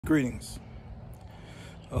Greetings.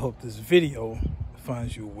 I hope this video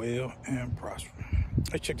finds you well and prosperous.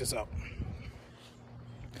 Hey, check this out.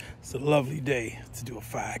 It's a lovely day to do a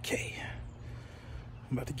 5K.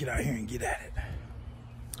 I'm about to get out here and get at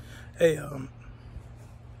it. Hey, I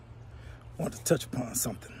want to touch upon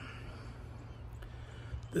something.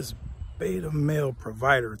 This beta male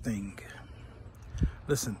provider thing.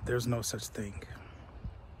 Listen, there's no such thing.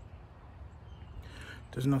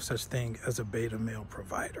 There's no such thing as a beta male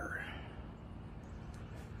provider.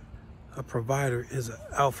 A provider is an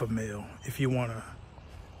alpha male, if you want to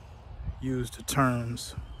use the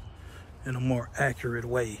terms in a more accurate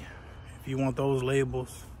way. If you want those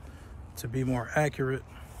labels to be more accurate,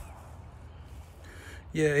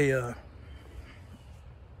 yeah,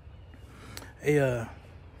 a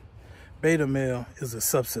beta male is a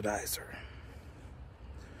subsidizer.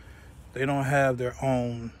 They don't have their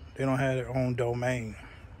own domain.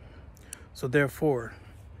 So therefore,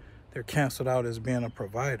 they're canceled out as being a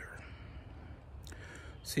provider.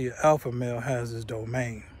 See, an alpha male has his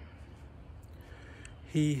domain.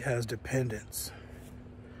 He has dependents.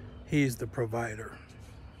 He's the provider.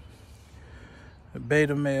 A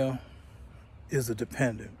beta male is a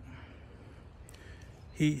dependent.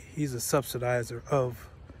 He's a subsidizer of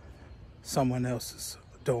someone else's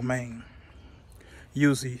domain.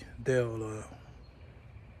 Usually they'll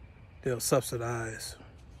subsidize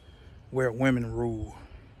where women rule.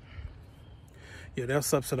 Yeah, they'll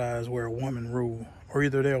subsidize where a woman rule, or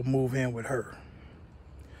either they'll move in with her.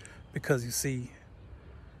 Because you see,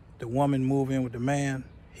 the woman move in with the man,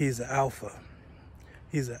 he's an alpha.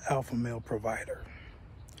 He's an alpha male provider.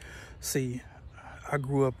 See, I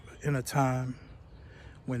grew up in a time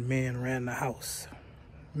when men ran the house.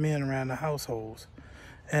 Men ran the households.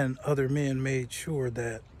 And other men made sure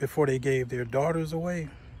that before they gave their daughters away,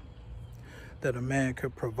 that a man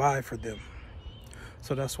could provide for them.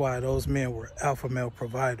 So that's why those men were alpha male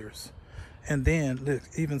providers. And then, look,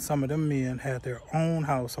 even some of them men had their own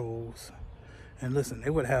households. And listen,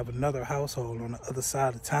 they would have another household on the other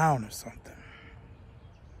side of town or something.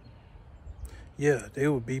 Yeah, they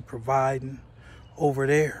would be providing over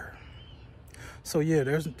there. So yeah,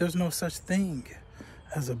 there's no such thing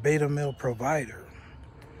as a beta male provider.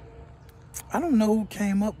 I don't know who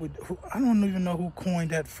came up with, I don't even know who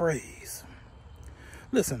coined that phrase.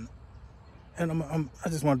 Listen, and I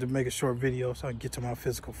just wanted to make a short video so I can get to my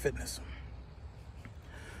physical fitness.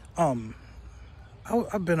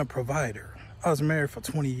 I've been a provider. I was married for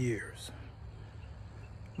 20 years.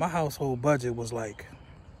 My household budget was like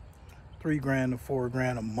 $3,000 to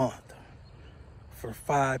 $4,000 a month for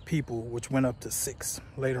 5 people, which went up to 6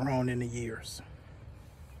 later on in the years.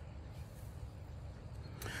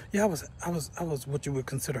 Yeah, I was what you would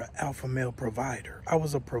consider an alpha male provider. I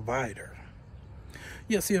was a provider.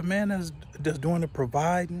 Yeah, see, a man that's doing the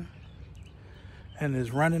providing and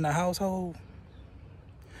is running the household,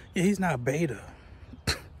 yeah, he's not beta.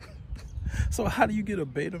 So how do you get a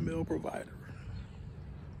beta male provider?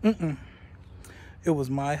 It was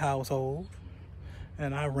my household,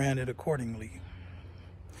 and I ran it accordingly.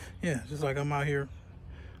 Yeah, just like I'm out here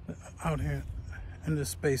in this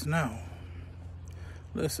space now.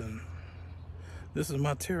 Listen, this is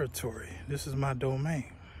my territory. This is my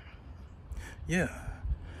domain. Yeah,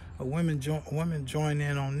 a woman join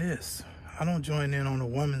in on this. I don't join in on a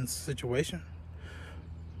woman's situation.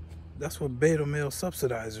 That's what beta male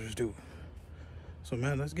subsidizers do. So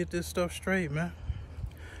man, let's get this stuff straight, man.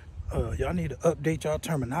 Y'all need to update y'all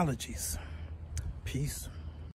terminologies. Peace.